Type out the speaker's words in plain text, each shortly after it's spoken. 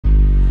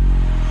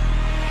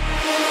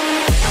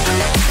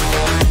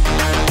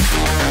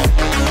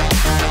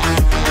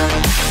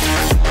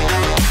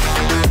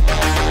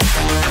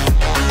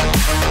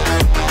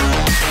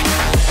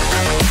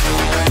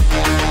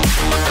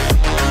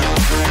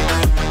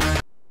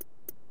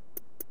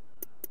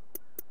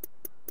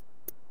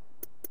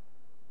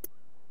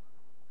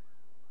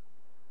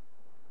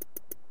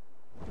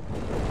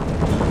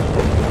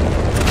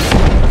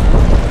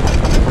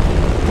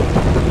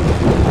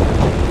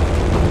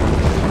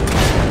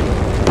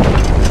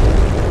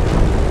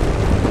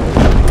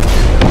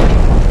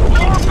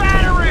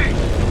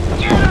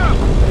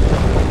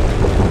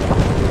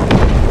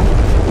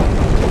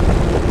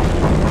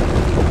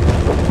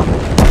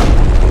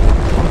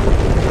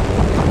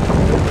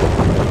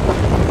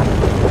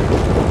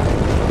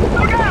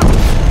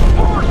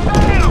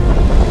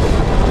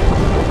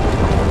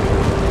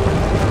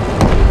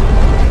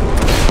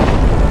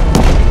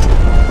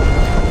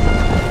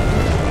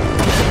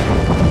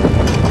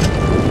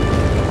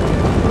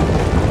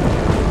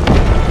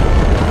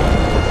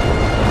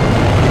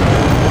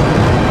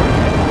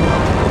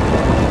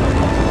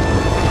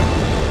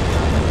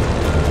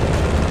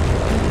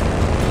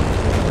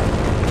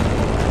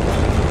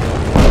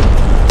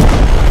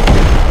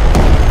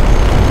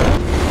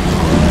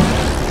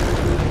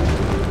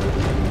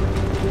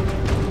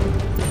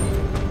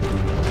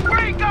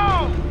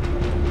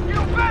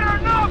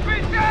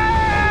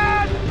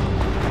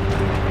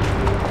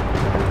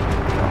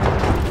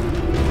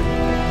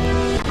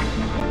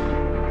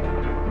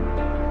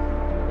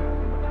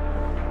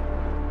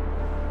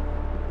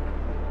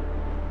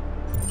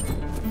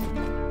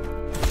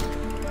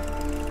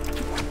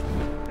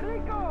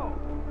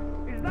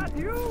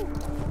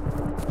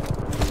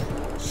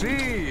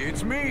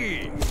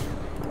me!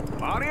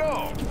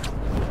 Mario!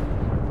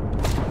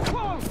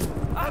 Whoa!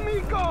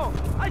 Amigo!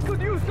 I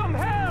could use some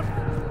help!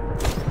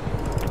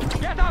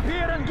 Get up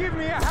here and give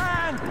me a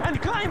hand!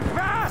 And climb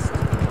fast!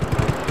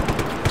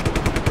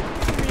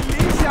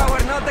 Militia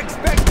were not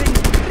expecting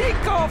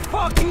Rico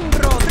fucking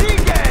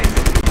Rodriguez!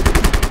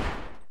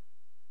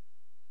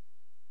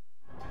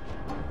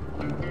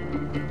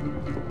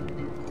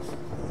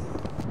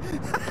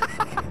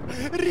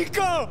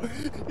 Rico!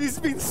 It's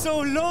been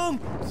so long!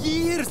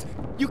 Years!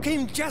 You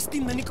came just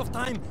in the nick of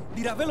time.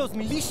 The Ravelo's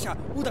militia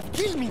would have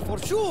killed me for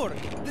sure!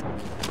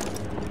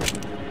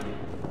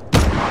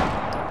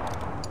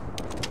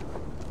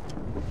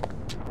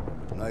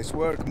 Nice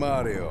work,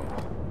 Mario.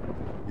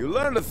 You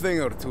learned a thing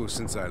or two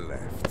since I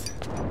left.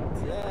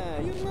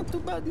 Yeah, you're not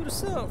too bad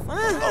yourself,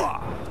 huh?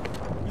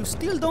 You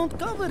still don't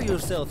cover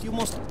yourself. You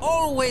must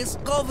always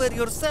cover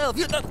yourself.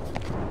 You don't...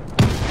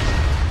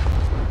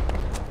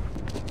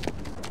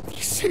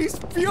 This is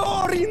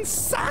pure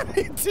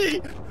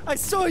insanity! I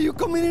saw you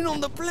coming in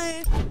on the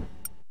plane.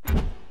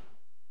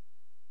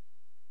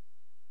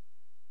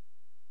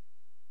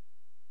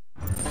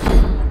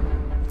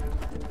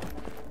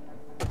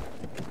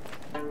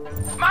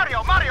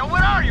 Mario,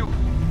 where are you?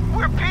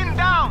 We're pinned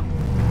down!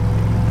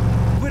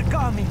 We're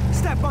coming!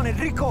 Step on it,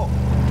 Rico!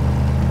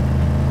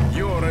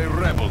 You're a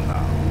rebel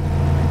now.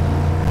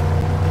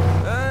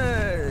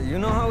 Hey, you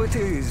know how it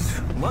is.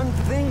 One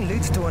thing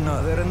leads to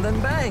another, and then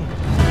bang!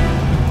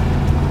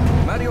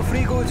 Mario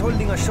Frigo is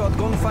holding a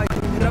shotgun fight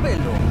with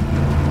Ravello.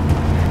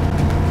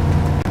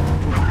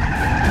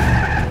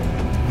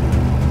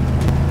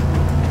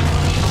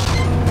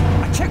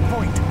 A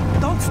checkpoint!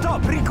 Don't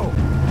stop, Rico!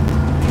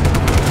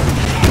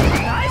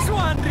 Nice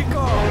one,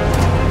 Rico!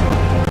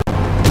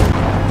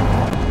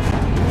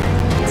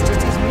 It's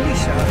just his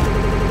militia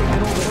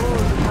and over all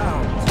the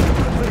towns,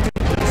 converting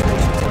police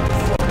stations into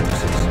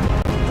fortresses.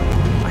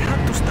 I had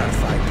to start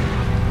fighting.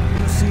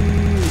 You see,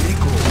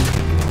 Rico,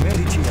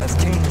 Medici has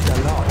changed a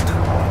lot.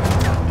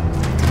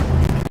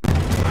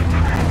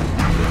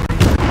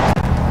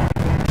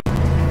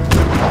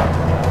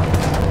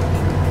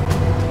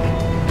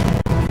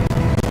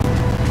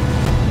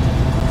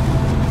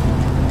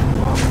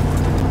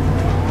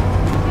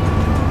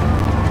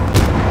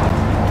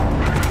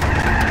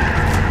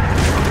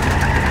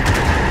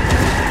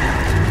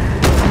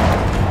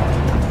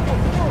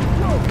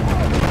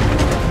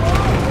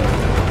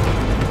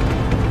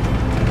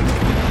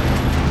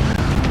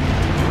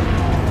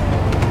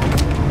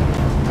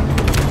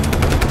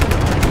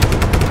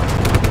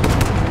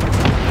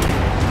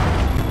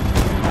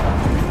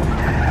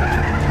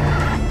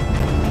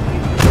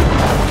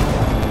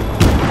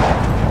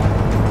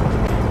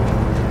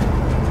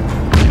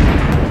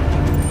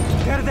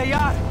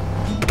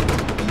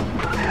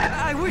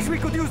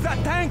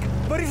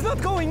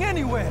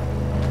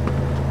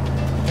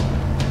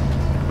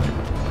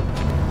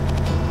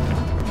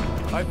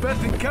 I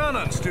bet the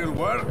cannon still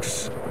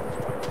works.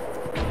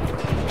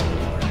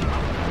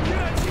 You're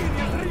a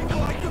genius, Rico!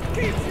 I could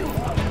kiss you!